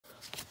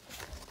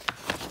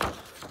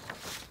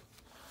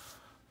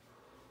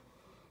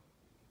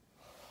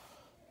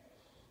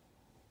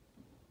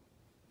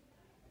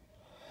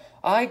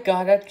I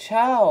got a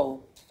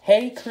chow.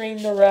 Hey, Cream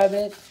the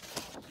rabbit.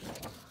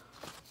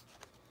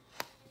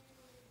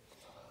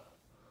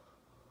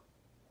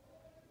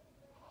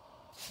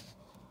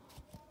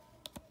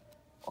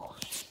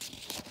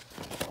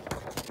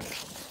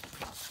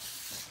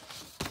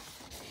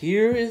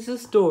 Here is a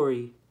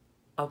story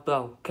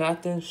about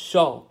Captain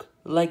Shulk,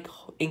 like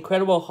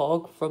Incredible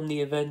Hulk from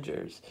the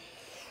Avengers.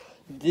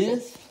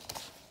 This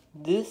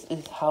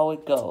is how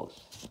it goes.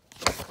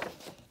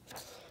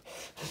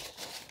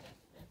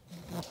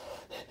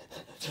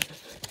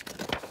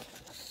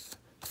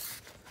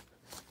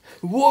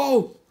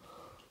 Whoa!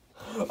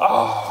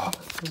 Ah!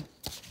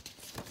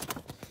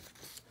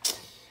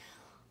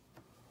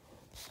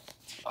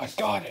 I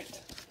got it.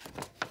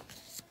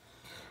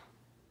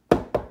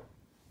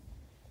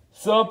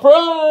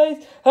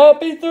 Surprise!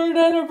 Happy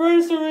 3rd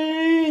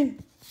anniversary!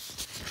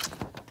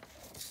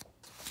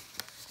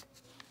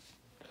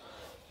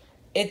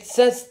 It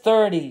says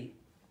 30.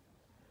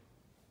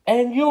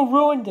 And you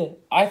ruined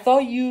it. I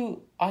thought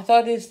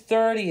it's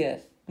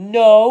 30th.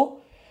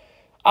 No.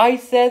 I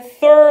said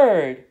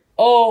 3rd.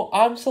 Oh,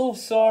 I'm so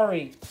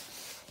sorry.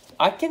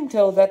 I can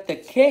tell that the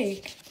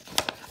cake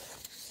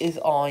is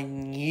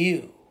on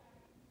you.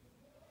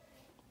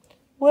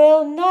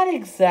 Well, not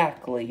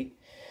exactly.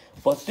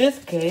 But this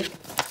cake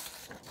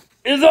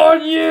is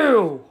on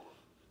you!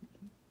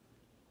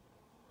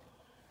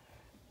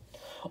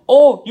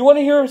 Oh, you want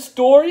to hear a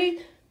story?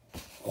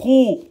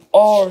 Who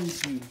are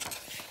you?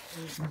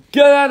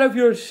 Get out of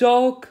your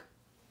shock.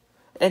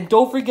 And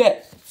don't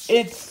forget,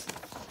 it's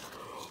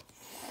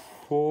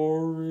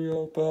sorry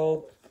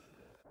about.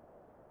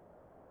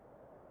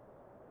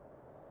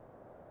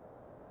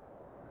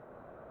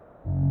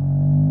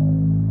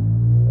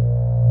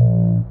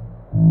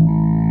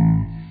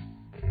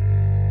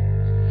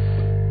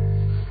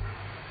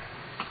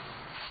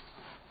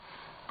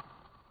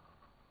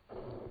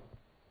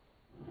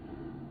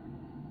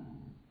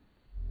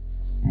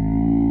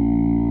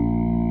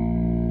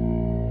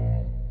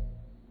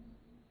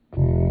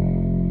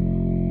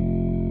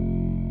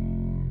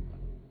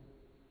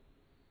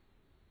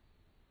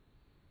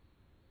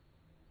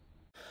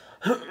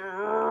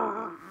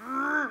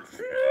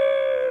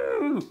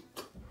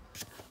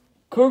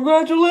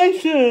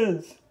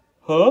 Congratulations!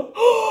 Huh?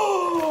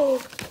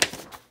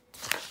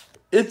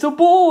 It's a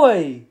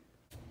boy!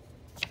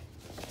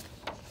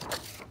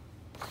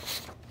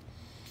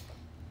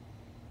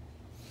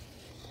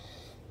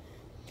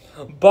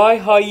 Bye,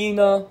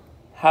 Hyena.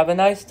 Have a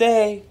nice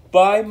day.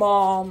 Bye,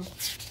 Mom.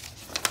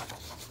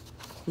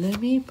 Let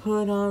me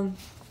put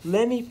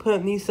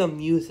me some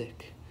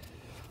music.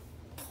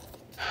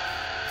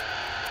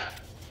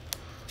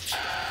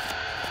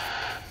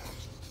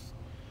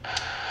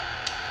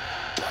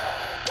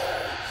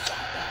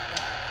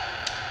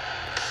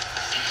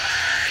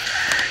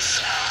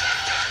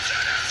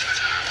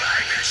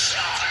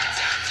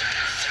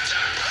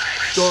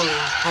 Starring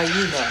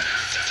Hyena,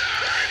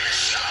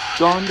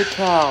 John the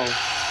cow,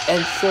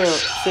 and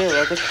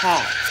Sarah the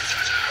cat.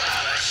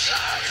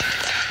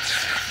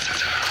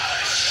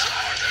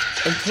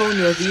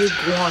 Antonio the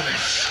Iguana,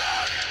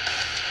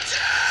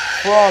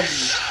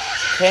 Froggy,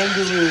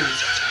 Kangaroo,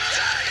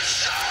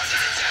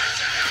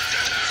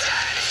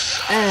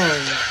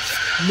 and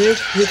Miss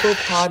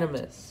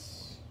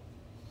Hippopotamus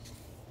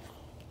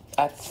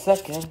at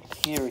second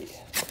period.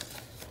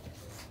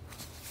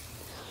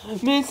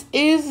 Miss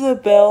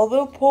Isabel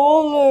the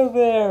polar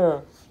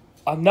bear.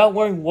 I'm not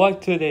wearing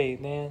white today,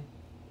 man.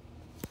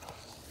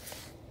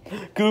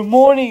 Good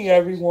morning,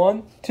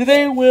 everyone.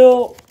 Today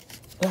we'll...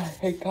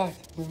 Hey, guys,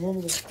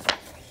 remember this.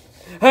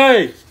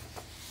 Hey!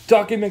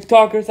 Talking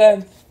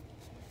McTalkersons.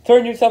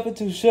 Turn yourself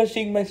into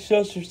Shushing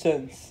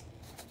McShushersons.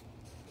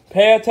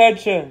 Pay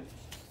attention.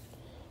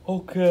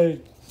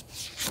 Okay.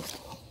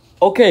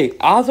 Okay,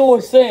 as I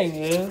was saying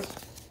is...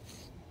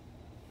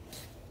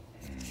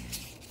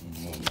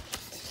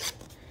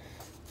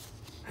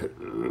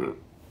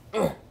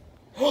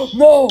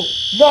 No!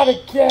 Not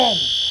again!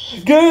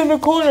 Get in the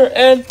corner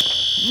and...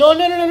 No.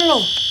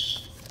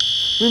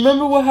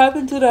 Remember what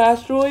happened to the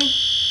asteroid?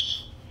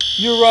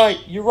 You're right,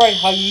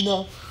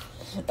 Hyena.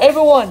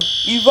 Everyone,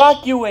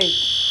 evacuate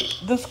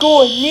the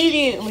school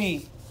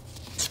immediately!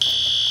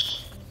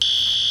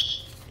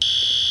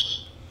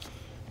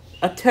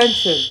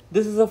 Attention,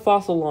 this is a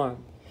false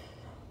alarm.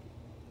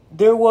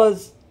 There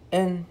was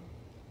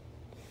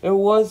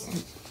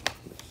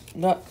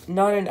not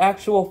an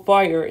actual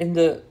fire in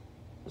the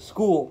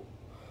school.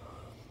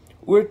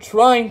 We're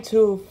trying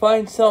to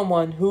find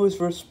someone who is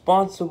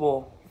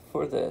responsible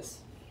for this.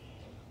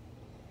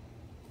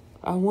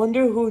 I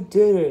wonder who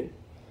did it.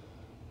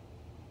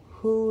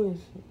 Who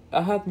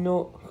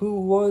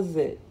was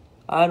it?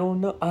 I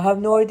don't know. I have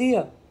no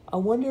idea. I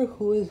wonder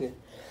who is it.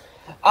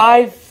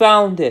 I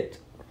found it.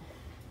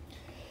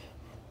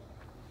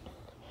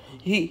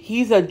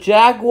 He's a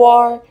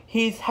jaguar,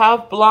 he's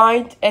half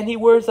blind, and he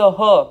wears a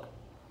hook.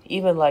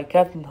 Even like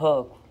Captain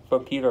Hook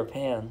from Peter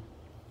Pan.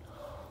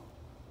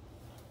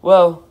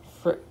 Well,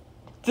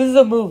 this is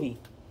a movie.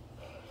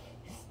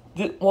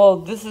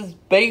 This is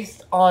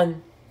based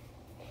on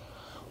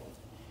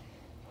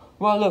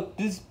Well, look,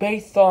 this is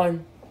based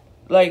on,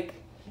 like...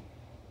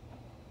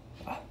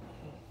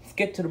 Let's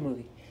get to the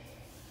movie.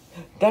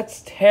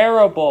 That's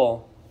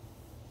terrible.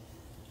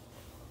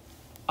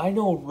 I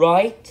know,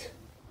 right?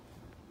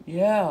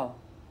 Yeah.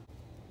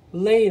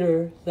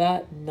 Later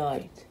that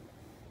night.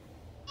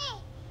 Hey,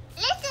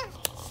 listen.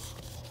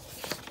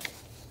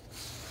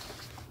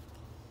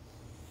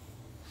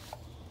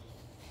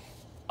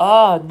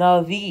 Ah,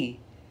 Navi.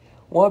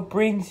 What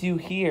brings you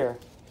here?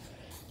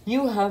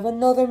 You have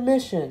another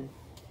mission.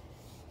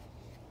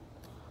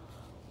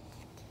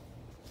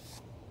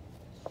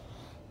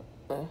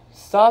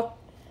 Stop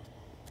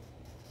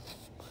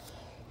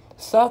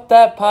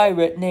that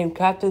pirate named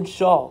Captain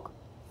Shark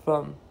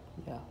from...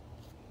 Yeah.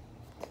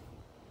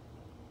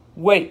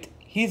 Wait,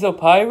 he's a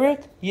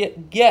pirate?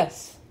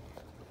 Yes.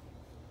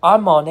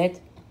 I'm on it.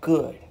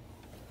 Good.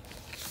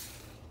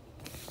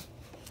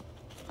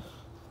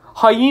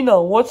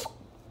 Hyena, where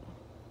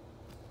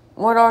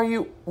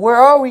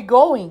are we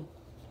going?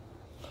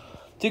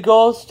 To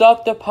go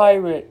stop the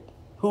pirate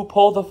who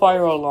pulled the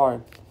fire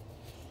alarm.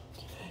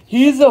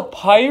 He's a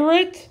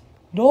pirate?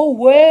 No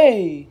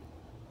way.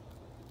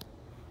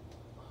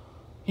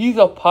 He's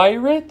a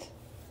pirate?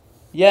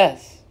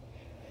 Yes.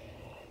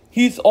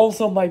 He's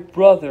also my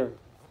brother.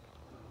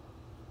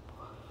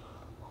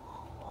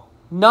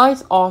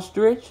 Nice,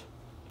 Ostrich.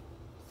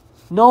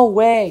 No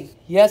way.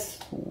 Yes.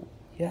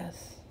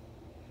 Yes.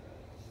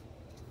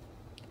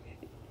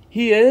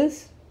 He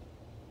is?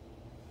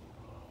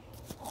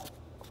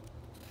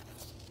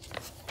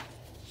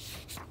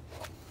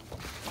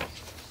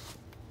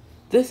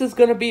 This is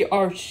gonna be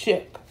our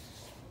ship.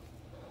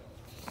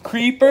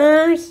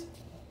 Creepers,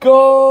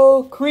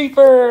 go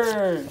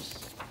creepers!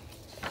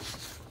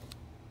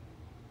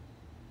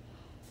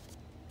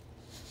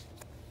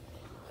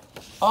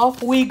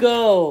 Off we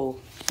go.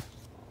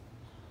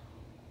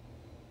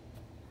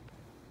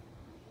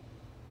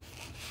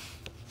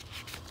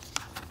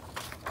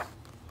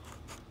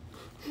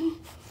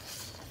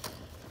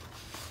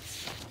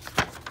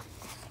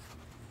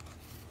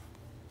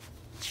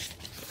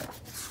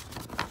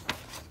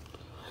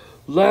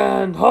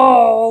 Land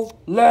ho!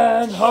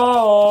 Land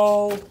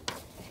ho!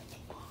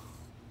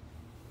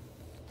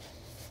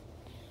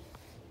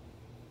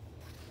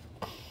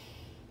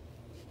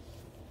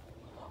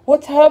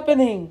 What's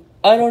happening?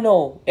 I don't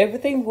know.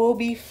 Everything will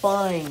be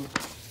fine.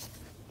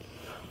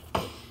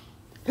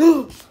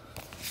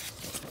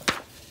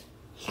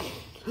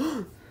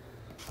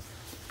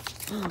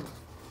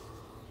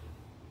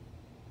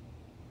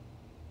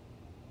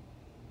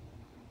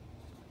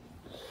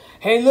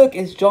 Hey, look,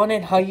 it's John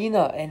and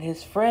Hyena and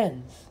his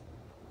friends.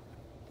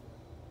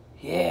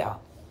 Yeah.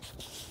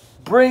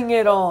 Bring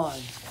it on.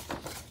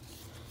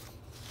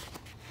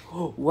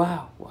 Oh,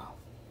 wow, wow.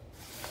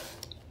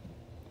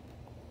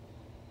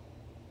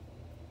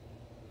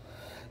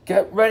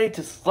 Get ready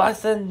to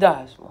slice and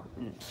dice.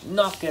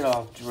 Knock it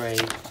off,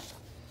 Drake.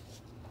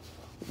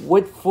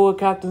 Wait for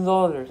Captain's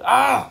orders.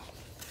 Ah!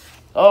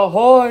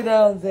 Ahoy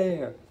down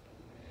there.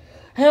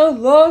 How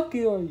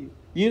lucky are you?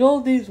 You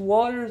know these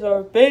waters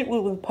are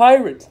filled with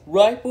pirates,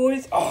 right,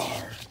 boys?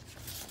 Arr!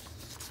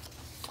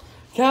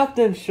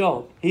 Captain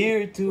Shaw,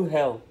 here to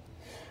help.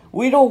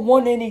 We don't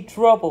want any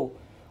trouble.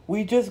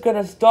 We just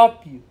gonna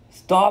stop you.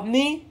 Stop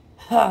me?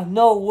 Ha,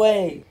 no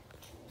way.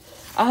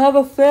 I have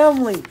a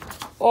family.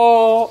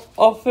 Oh,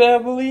 a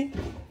family?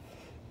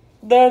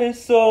 That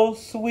is so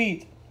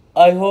sweet.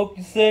 I hope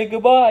you say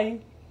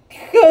goodbye.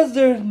 'Cause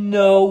there's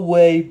no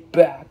way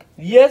back.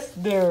 Yes,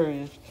 there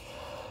is.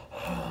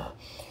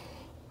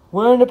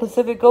 We're in the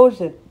Pacific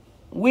Ocean.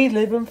 We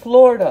live in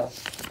Florida.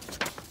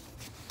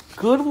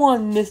 Good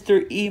one,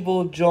 Mr.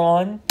 Evil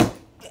John.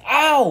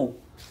 Ow!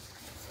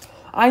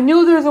 I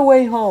knew there's a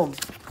way home.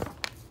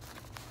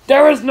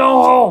 There is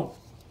no home.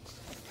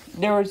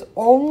 There is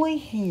only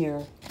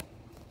here.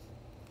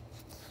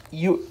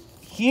 Your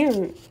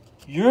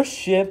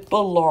ship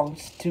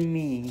belongs to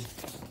me.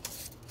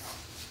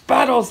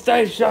 Battle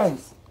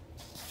stations.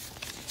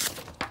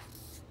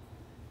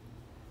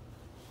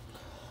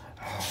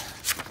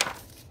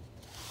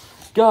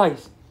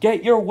 Guys,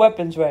 get your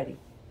weapons ready.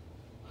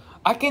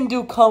 I can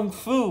do kung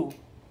fu.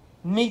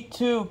 Me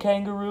too,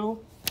 Kangaroo.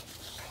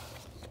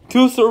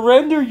 To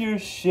surrender your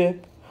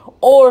ship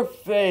or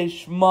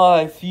face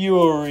my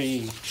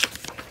fury.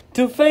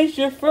 To face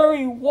your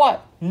fury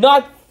what?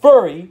 Not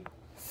furry.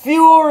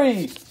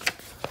 Fury!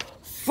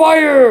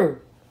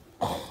 Fire!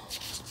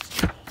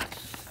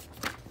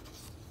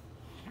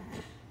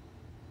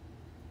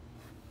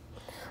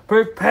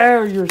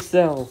 Prepare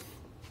yourself.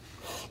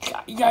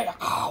 Yeah,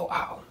 ow,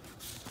 ow.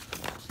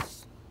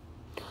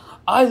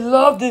 I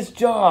love this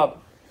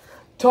job.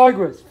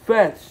 Tigress,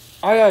 fetch.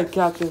 Aye, aye,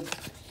 Captain.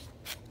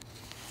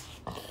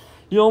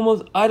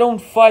 I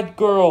don't fight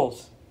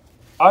girls.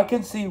 I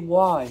can see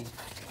why.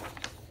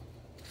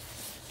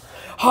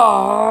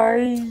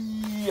 Hi.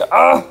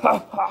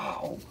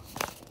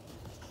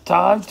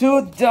 Time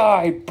to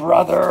die,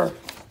 brother.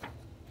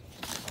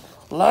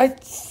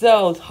 Light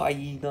cells,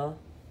 Hyena.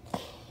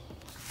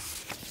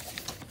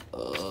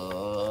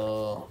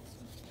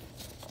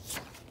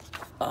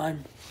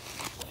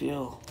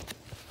 feel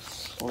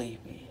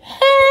sleepy.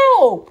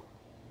 Help!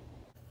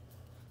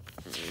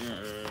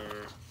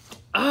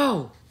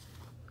 Ow!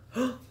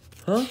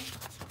 Huh?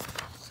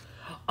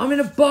 I'm in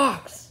a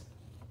box!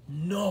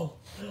 No,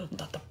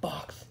 not the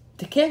box.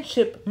 They can't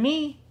ship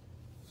me.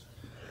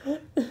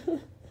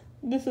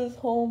 This is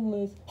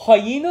homeless.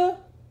 Hyena?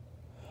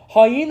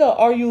 Hyena,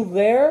 are you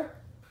there?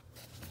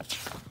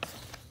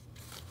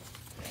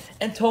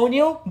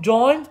 Antonio?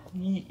 John?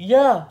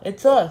 Yeah,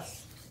 it's us.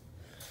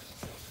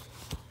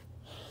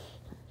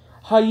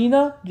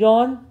 Hyena?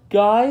 John?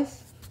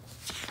 Guys?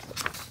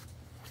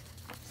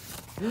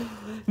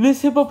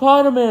 Miss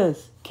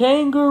Hippopotamus!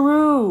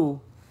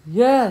 Kangaroo!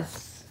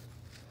 Yes.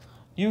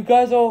 You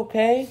guys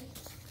okay?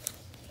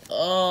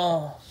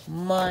 Oh,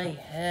 my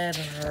head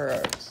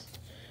hurts.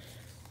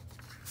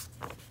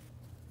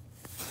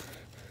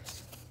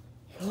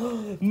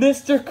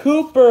 Mr.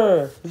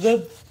 Cooper,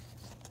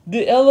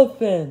 the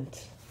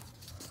elephant.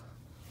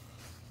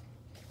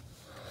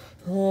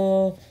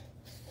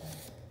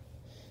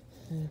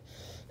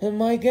 Am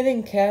I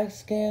getting CAT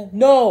scan?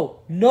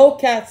 No, no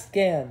CAT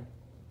scan.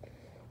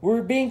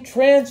 We're being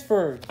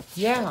transferred.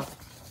 Yeah.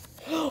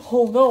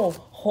 Oh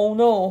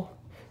no.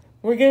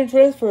 We're getting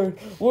transferred.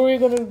 What are we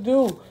gonna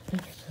do?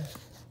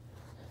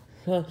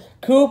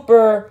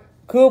 Cooper,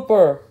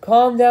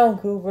 calm down,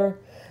 Cooper.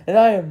 And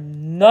I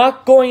am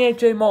not going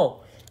HMO.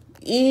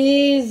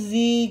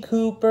 Easy,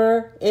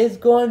 Cooper. It's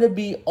going to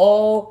be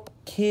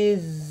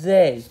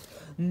okay.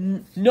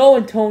 No,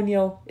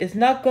 Antonio. It's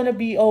not going to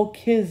be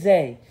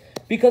okay.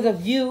 Because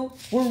of you,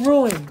 we're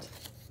ruined.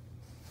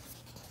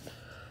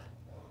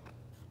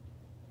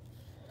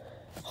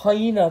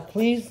 Hyena,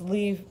 please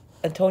leave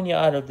Antonio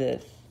out of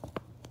this.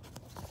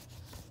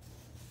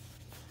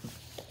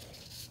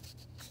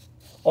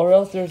 Or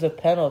else there's a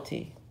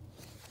penalty.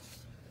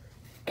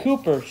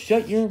 Cooper,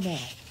 shut your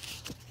mouth.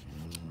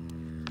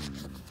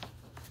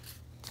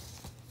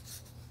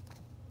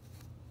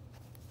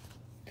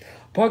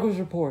 Progress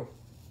report.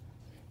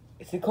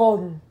 It's a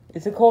cold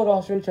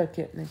ostrich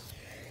kitten.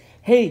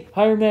 Hey,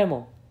 higher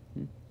mammal.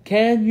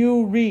 Can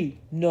you read?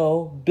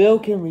 No, Bill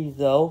can read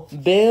though.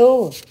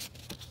 Bill.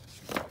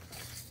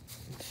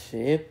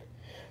 Ship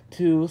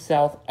to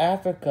South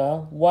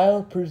Africa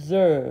Wild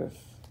Preserve.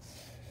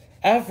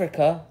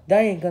 Africa?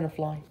 That ain't gonna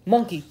fly.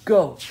 Monkey,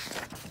 go.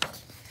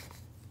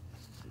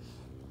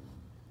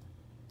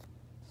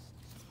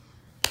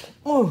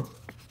 Oh.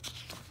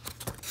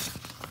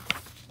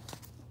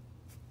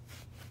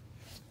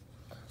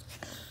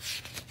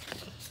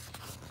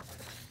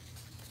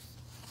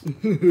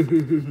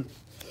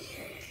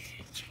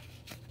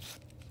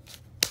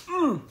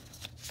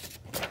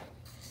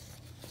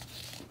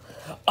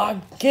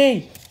 I'm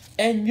gay,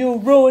 and you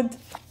ruined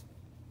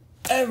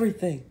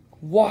everything.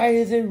 Why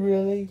is it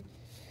really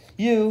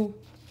you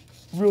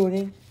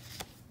ruining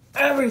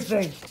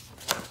everything?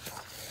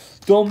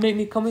 Don't make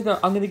me come in there.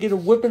 I'm gonna get a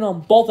whipping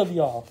on both of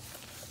y'all.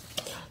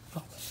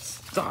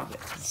 Stop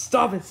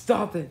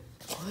it.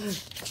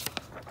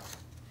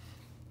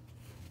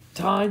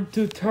 Time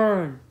to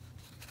turn.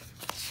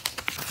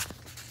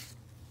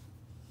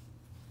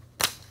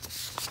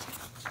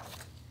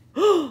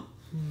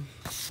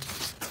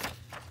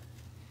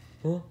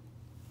 Huh?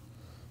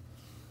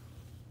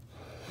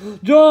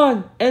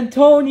 John,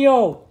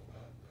 Antonio,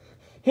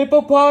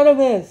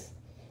 Hippopotamus,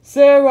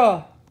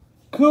 Sarah,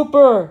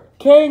 Cooper,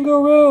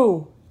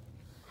 Kangaroo,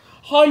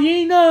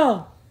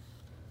 Hyena,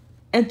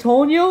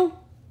 Antonio,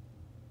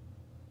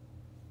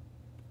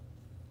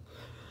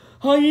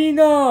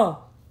 Hyena.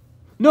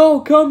 No,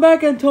 come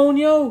back,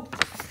 Antonio.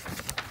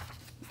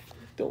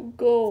 Don't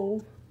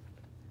go.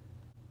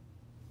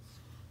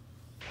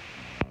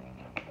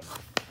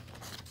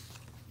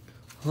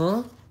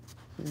 Huh?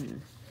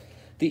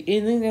 The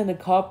Indian and the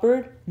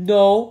cupboard?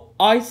 No,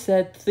 I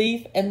said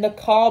thief and the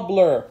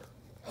cobbler.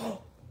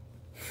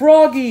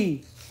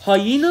 Froggy!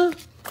 Hyena?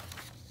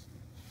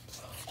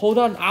 Hold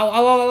on.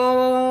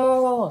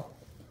 Ow.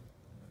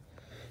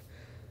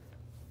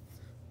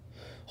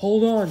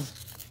 Hold on.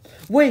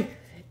 Wait,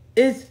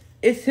 it's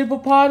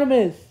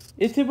hippopotamus.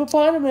 It's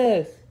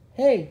hippopotamus.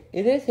 Hey,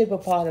 it is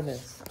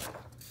hippopotamus.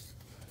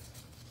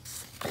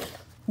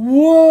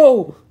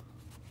 Whoa!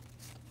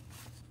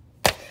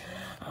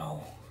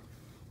 Ow.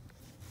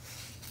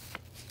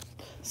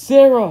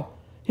 Sarah,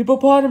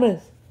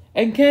 hippopotamus,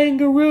 and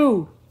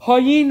kangaroo,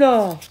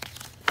 hyena.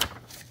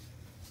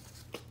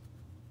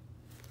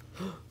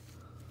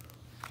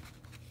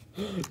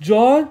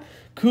 John,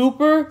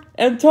 Cooper,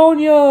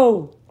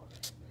 Antonio.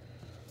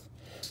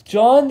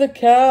 John the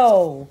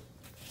cow.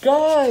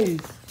 Guys.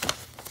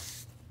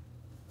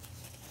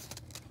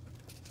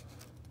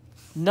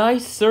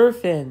 Nice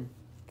surfing.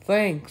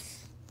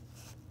 Thanks.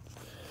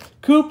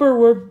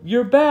 Cooper,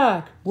 you're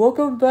back.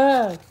 Welcome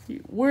back.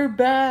 We're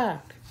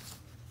back.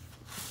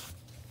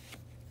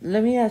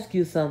 Let me ask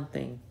you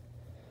something.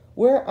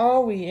 Where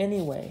are we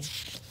anyway?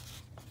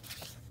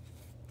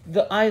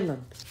 The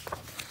island.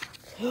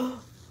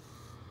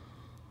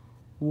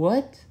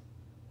 What?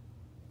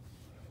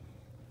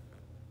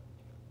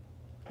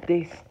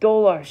 They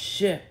stole our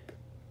ship.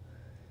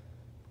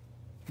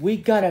 We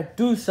gotta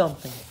do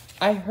something.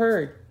 I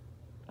heard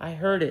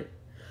it.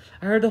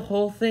 I heard the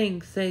whole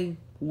thing saying,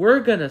 we're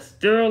gonna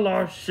steal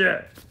our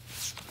ship.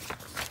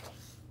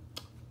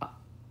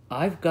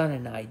 I've got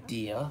an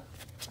idea.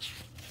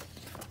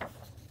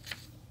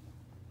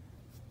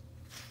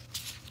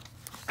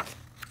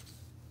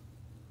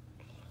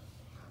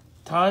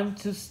 Time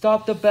to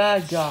stop the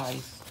bad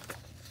guys.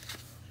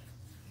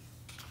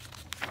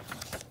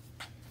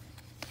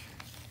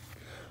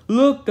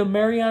 Look, the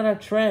Mariana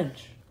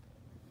Trench.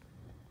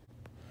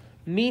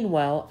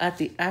 Meanwhile, at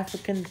the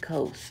African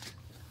coast.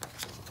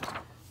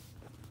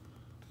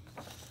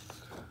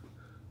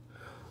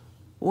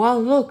 Wow,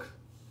 look.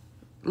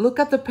 Look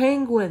at the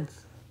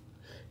penguins.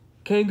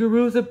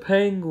 Kangaroo's a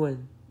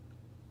penguin.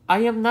 I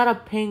am not a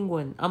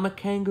penguin. I'm a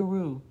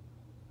kangaroo.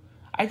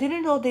 I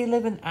didn't know they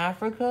live in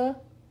Africa.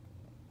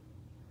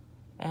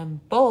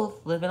 And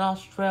both live in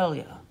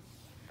Australia.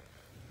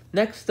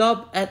 Next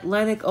up,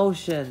 Atlantic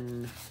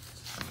Ocean.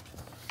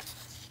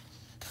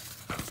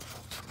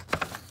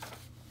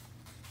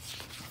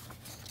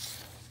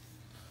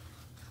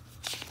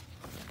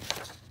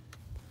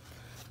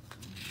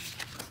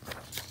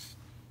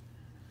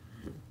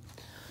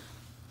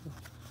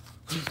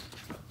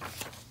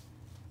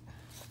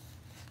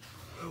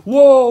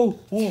 Whoa!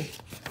 Whoa!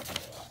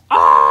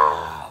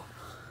 Ah!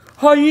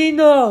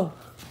 Hyena!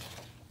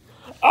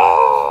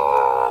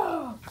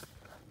 Ah!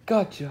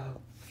 Gotcha.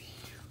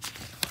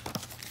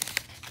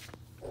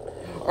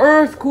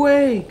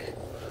 Earthquake!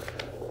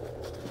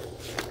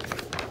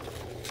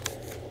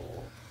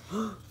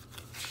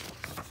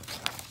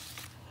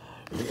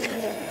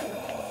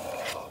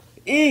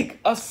 Eek!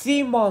 A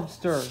sea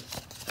monster!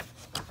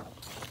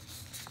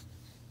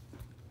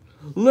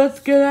 Let's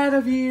get out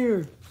of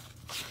here!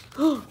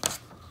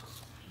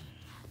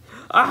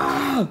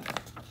 Ah!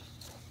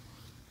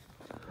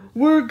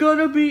 We're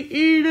gonna be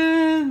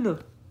eaten!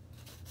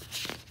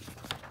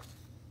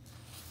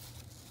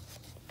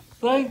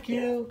 Thank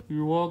you.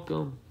 You're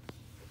welcome.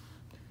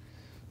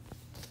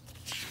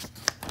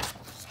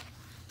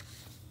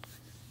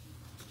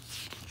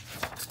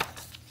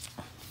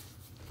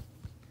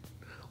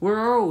 Where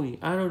are we?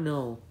 I don't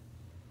know.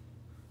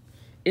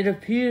 It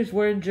appears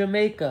we're in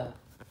Jamaica.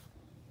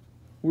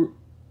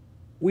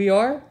 We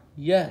are?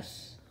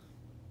 Yes.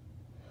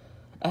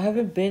 I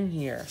haven't been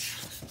here.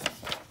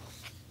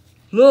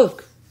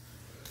 Look!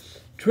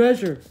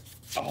 Treasure.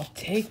 I'll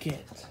take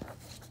it.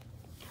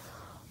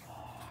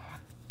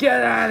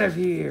 Get out of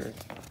here!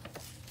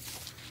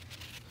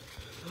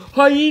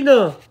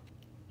 Hyena!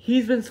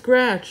 He's been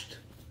scratched.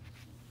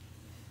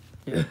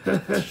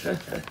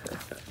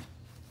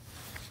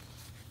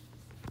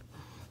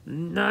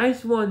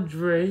 Nice one,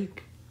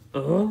 Drake.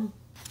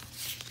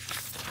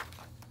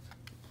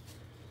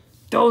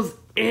 Those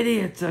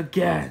idiots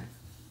again.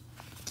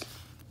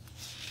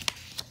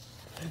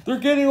 They're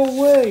getting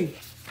away.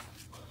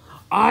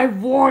 I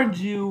warned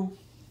you.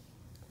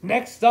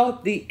 Next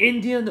up, the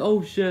Indian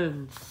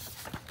Ocean.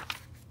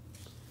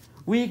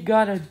 We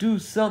gotta do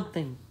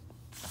something.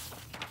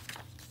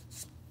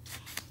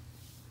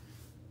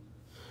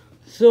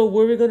 So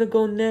where are we gonna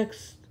go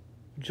next,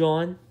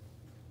 John?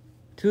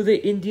 To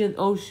the Indian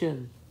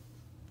Ocean.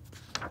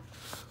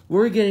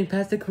 We're getting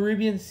past the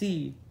Caribbean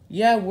Sea.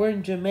 Yeah, we're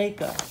in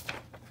Jamaica.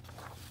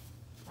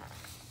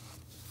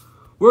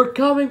 We're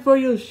coming for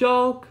you,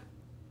 Shark.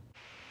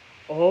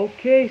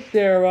 Okay,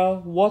 Sarah.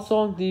 What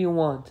song do you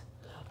want?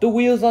 The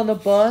Wheels on the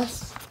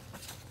Bus?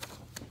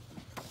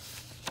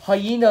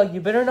 Hyena, you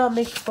better not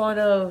make fun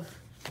of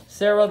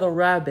Sarah the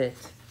rabbit.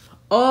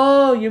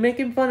 Oh, you're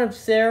making fun of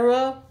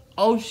Sarah?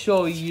 I'll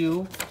show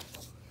you.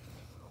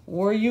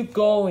 Where are you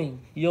going?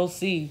 You'll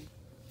see.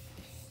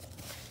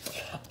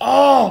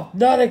 Oh,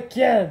 not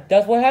again.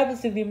 That's what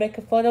happens if you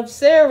make fun of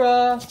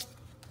Sarah.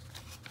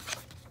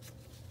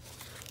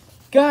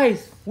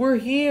 Guys, we're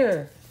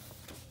here.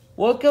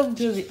 Welcome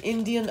to the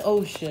Indian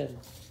Ocean.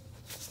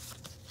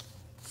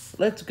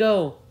 Let's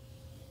go.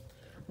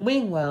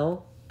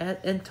 Meanwhile,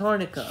 at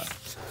Antarctica.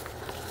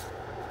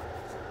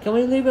 Can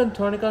we leave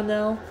Antarctica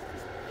now?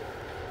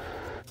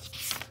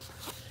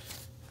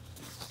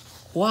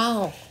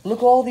 Wow, look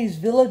at all these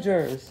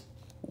villagers.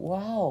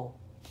 Wow.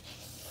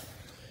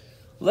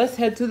 Let's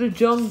head to the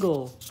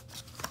jungle.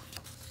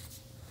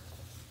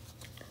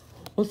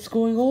 What's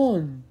going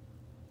on?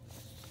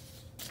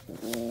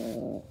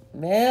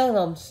 Man,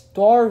 I'm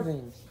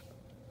starving.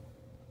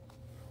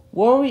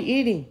 What are we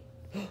eating?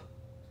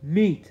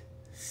 Meat.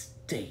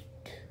 Steak.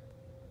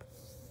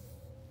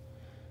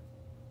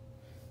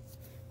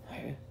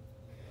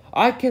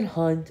 I can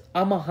hunt.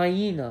 I'm a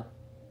hyena.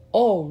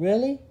 Oh,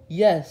 really?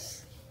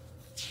 Yes.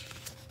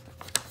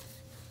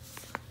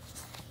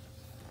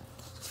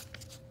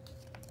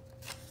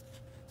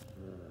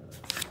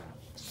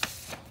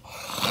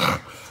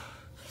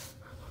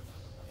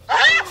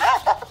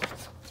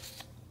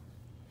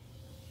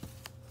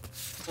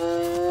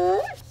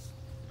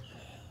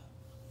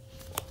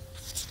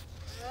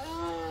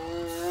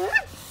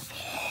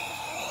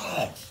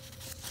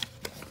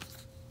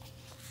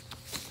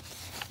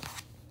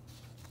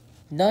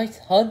 Nice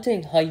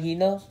hunting,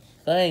 hyena.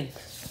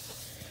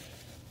 Thanks.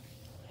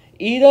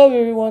 Eat up,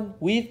 everyone.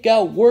 We've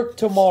got work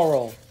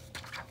tomorrow.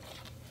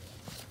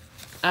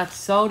 At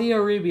Saudi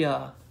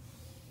Arabia.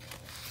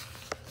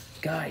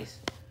 Guys,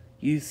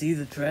 you see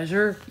the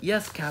treasure?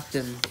 Yes,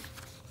 Captain.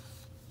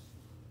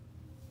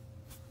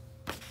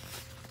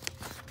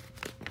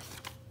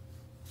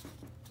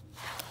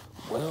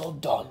 Well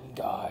done,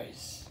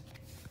 guys.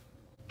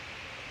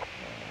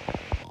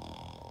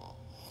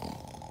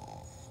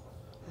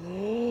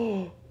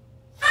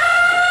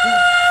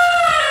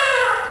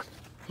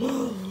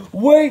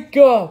 Wake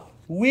up!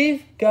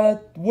 We've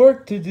got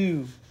work to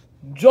do.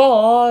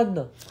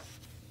 John!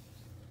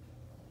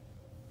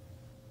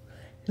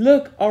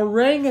 Look,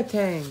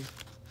 orangutan.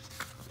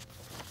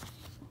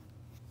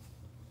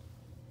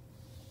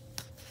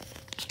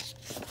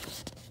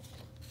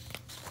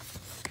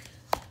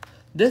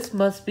 This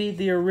must be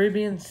the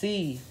Arabian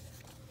Sea.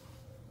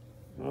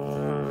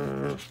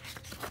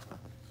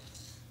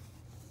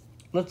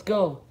 Let's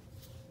go.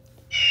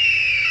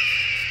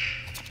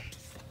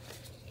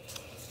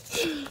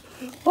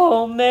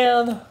 Oh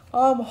man,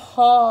 I'm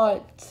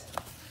hot.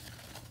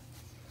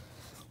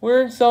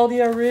 We're in Saudi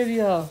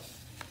Arabia.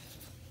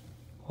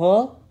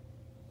 Huh?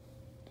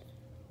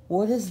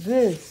 What is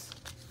this?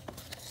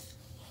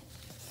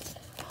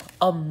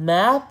 A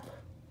map?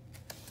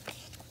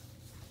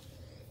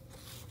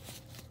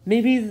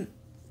 Maybe...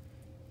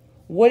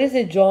 What is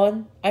it,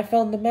 John? I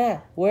found the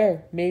map.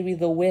 Where? Maybe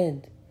the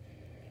wind.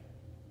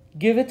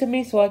 Give it to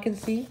me so I can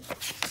see.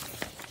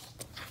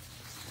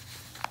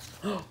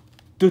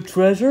 The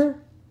treasure?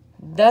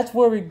 That's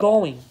where we're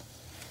going.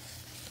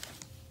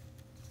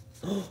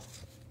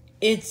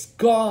 It's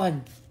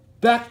gone.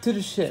 Back to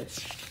the ship.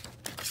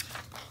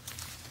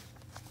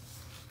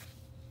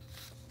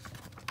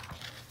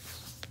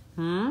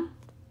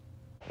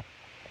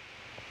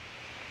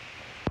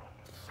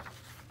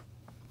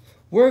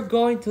 We're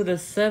going to the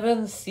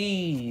 7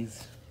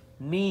 seas.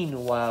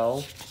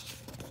 Meanwhile,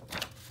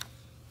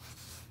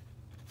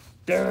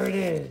 there it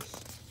is.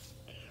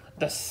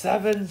 The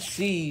 7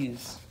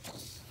 seas.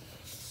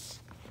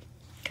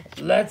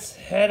 Let's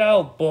head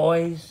out,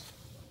 boys.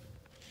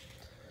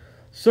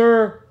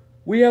 Sir,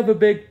 we have a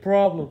big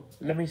problem.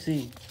 Let me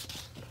see.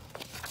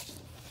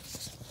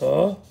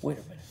 Huh? Wait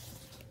a minute.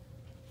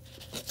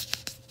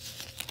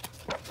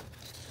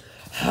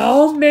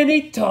 How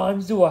many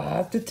times do I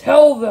have to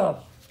tell them?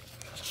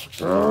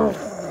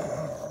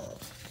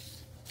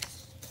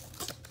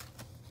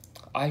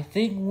 I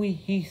think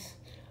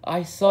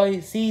I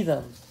see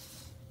them.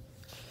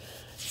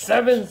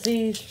 7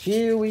 seas,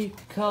 here we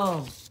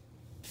come.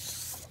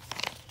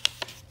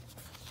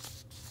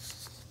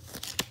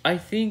 I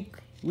think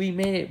we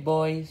made it,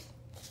 boys.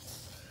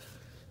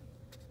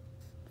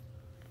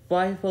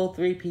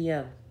 5:03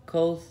 p.m.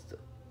 Coast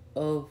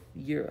of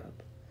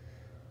Europe.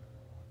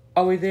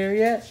 Are we there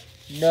yet?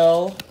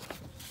 No.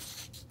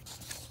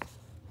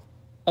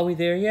 Are we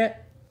there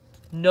yet?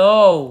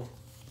 No.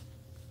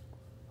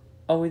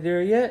 Are we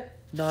there yet?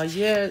 Not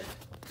yet.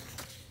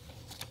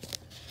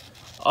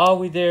 Are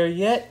we there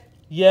yet?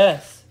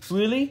 Yes.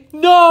 Really?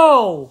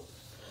 No!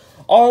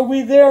 Are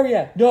we there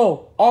yet?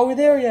 No. Are we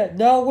there yet?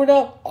 No, we're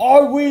not.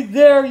 Are we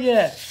there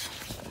yet?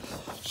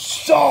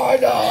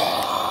 Shut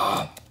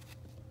up!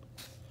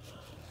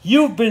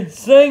 You've been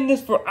saying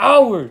this for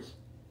hours.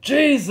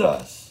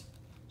 Jesus.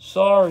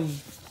 Sorry.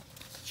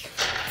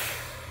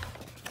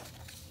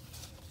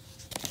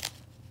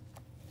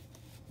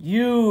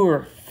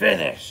 You're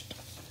finished.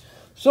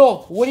 So,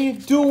 what are you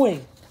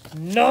doing?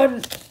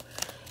 None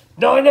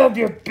of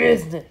your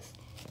business.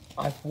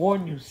 I've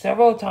warned you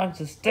several times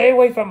to stay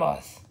away from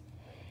us.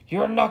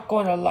 You're not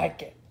going to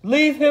like it.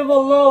 Leave him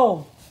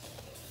alone.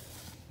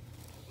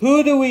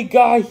 Who do we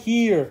got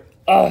here?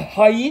 A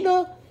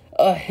hyena?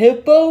 A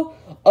hippo?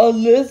 A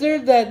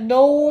lizard that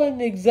no one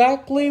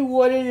exactly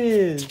what it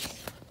is.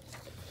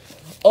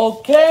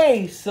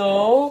 Okay,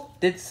 so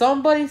did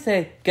somebody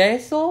say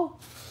queso?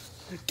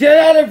 Get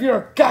out of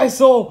here,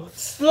 queso!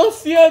 Lo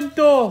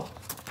siento!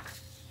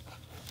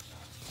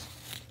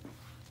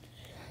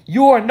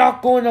 You are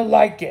not going to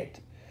like it.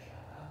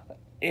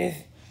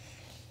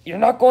 You're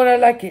not going to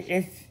like it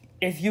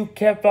if you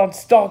kept on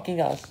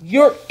stalking us.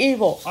 You're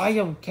evil. I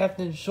am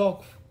Captain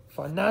Shock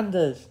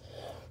Fernandez,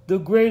 the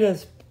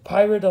greatest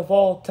pirate of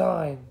all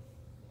time.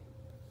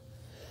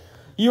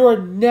 You're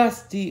a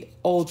nasty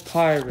old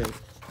pirate.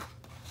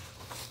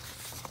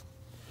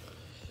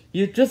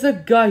 You're just a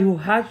guy who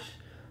hatched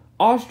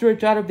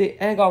Ostrich out of the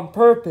egg on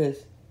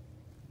purpose.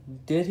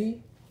 Did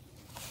he?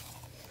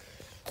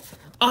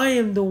 I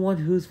am the one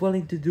who's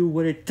willing to do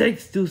what it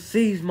takes to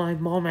seize my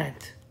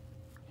moment.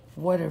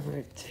 Whatever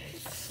it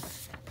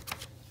takes.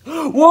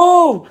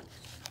 Whoa!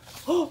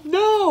 Oh,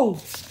 no!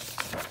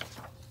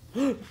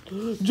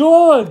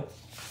 John!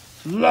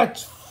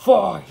 Let's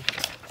fight!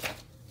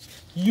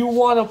 You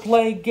want to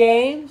play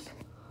games?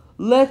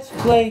 Let's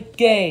play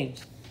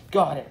games.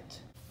 Got it.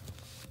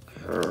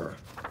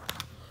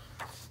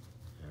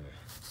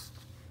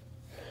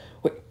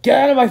 Wait,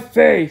 get out of my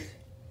face!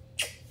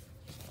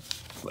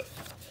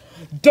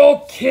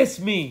 Don't kiss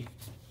me!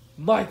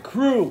 My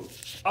crew,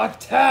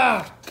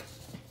 attack!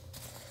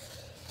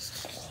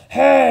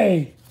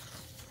 Hey!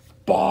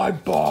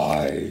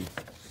 Bye-bye.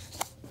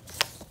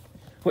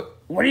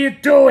 What are you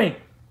doing?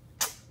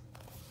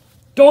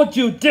 Don't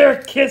you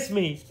dare kiss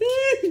me.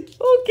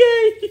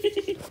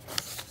 Okay.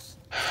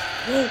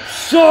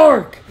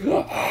 Shark!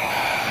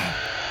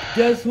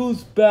 Guess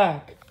who's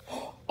back?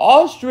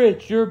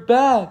 Ostrich, you're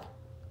back.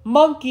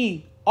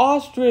 Monkey,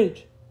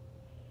 Ostrich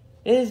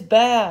is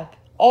back.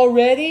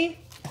 Already?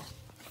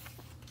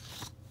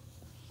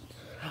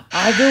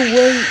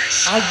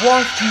 I've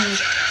watched you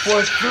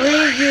for 3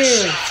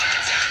 years.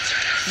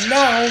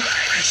 Now,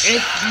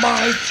 it's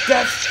my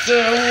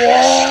destiny.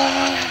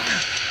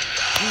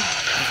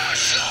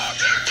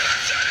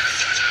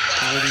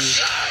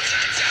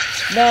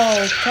 Now,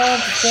 it's time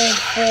to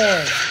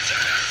transform.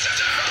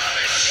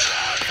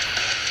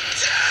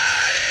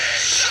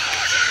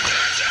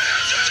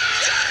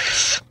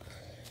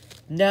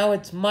 Now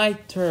it's my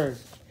turn.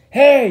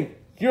 Hey,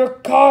 you're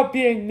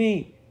copying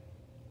me.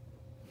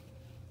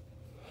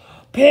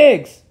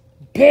 Pigs!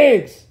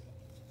 Pigs!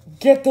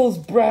 Get these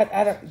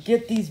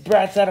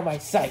brats out of my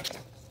sight.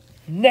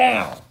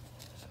 Now!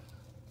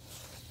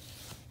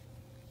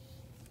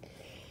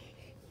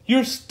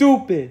 You're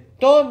stupid.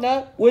 No, I'm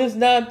not. What is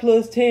 9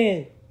 plus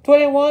 10?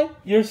 21?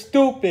 You're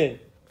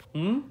stupid.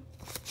 Hmm?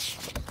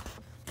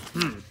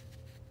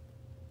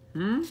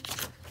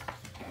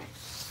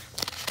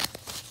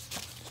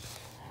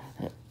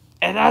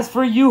 And as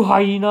for you,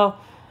 Hyena,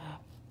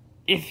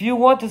 if you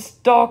want to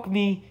stalk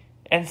me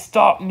and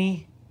stop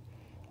me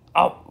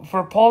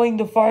for pulling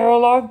the fire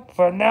alarm,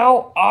 for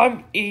now,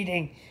 I'm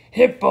eating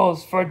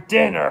hippos for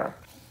dinner.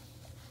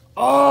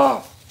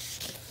 Ah!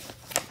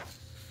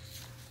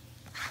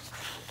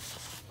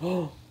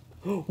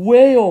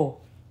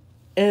 Whale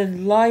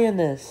and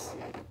lioness.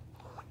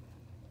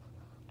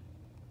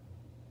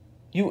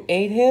 You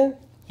ate him?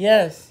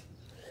 Yes.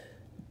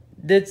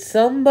 Did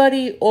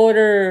somebody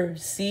order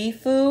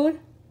seafood?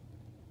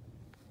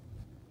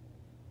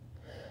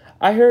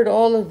 I heard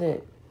all of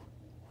it.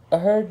 I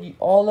heard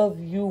all of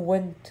you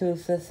went to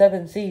the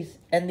 7 seas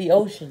and the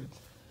oceans.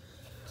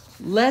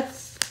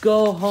 Let's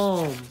go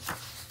home.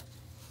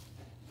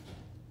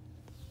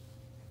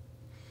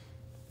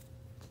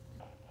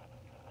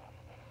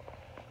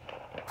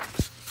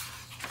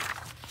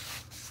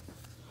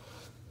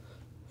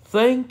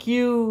 Thank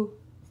you.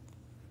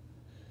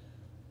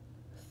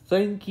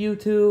 Thank you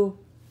too.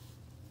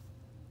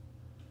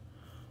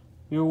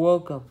 You're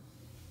welcome.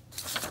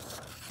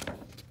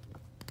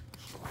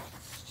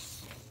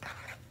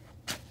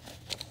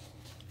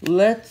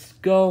 Let's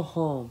go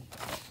home.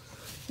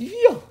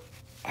 Yeah.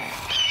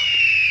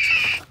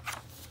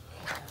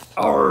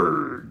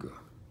 Arr.